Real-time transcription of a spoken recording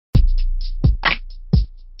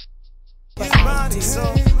body so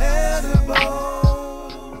edible.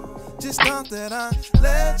 Just thought that I'd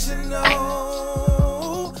let you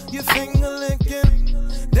know. Your finger licking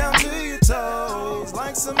down to your toes,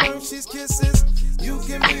 like some Hershey's kisses. You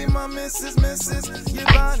can be my Mrs. Your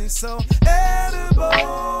body so edible.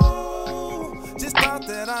 Just thought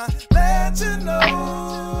that I'd let you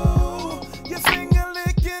know. Your finger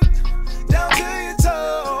licking down to your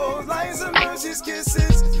toes, like some Hershey's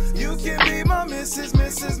kisses. You can be my Mrs.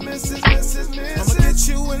 I'ma get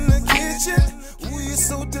you in the kitchen. Ooh, you're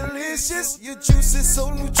so delicious. Your juice is so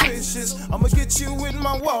nutritious. I'ma get you in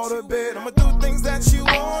my waterbed. I'ma do things that you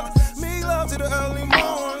want. Make love to the early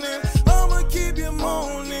morning. I'ma keep you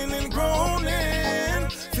moaning and groaning.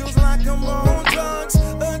 Feels like I'm on drugs,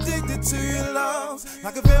 addicted to your love.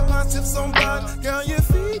 Like a vampire tips on blood. Girl, you're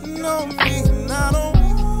feeding on me, and I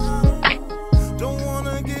don't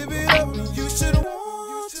wanna give it up. You should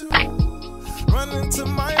want to run into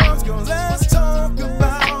my arms, girl. Let's talk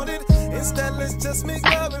about it. Instead, let's just make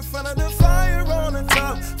love in front of the fire on the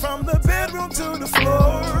top, from the bedroom to the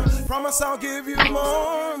floor. Promise I'll give you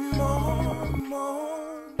more.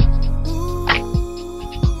 Ooh,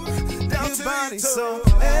 down your body so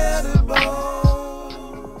edible.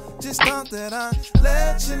 Just thought that I'd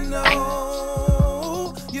let you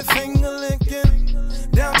know. Your finger licking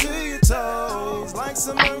down to your toes, like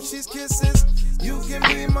some Hershey's kisses. You can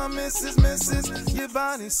be my Mrs. Your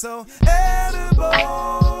body so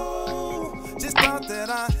edible. Just thought that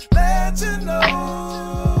I'd let you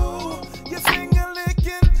know. Your finger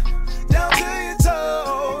licking down to your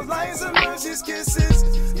toes, like some Hershey's kisses.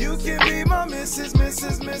 You can be my Mrs.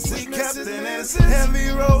 We kept in this heavy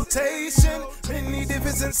rotation, many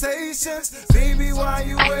different sensations. Baby, why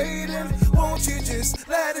you waiting? Won't you just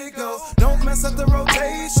let it go? Don't mess up the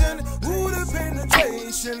rotation. Ooh, the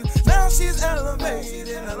penetration. Now she's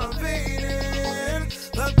elevating.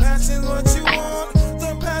 The passion's what you want,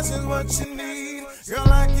 the passion's what you need. Girl,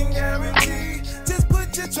 I can guarantee, just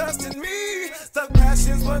put your trust in me. The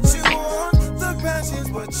passion's what you want, the passion's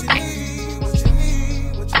what you need.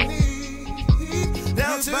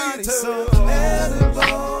 Down to your so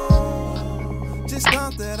edible. Just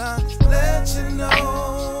thought that I'd let you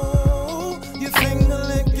know. Your finger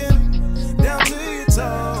licking down to your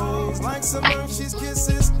toes, like some Hershey's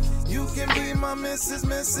kisses. You can be my Mrs.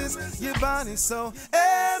 Your body so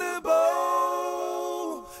edible.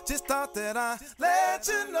 Just thought that I'd let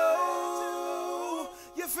you know.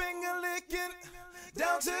 Your finger licking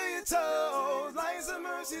down to your toes, like some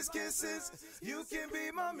Hershey's kisses. You can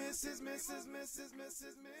be my Mrs.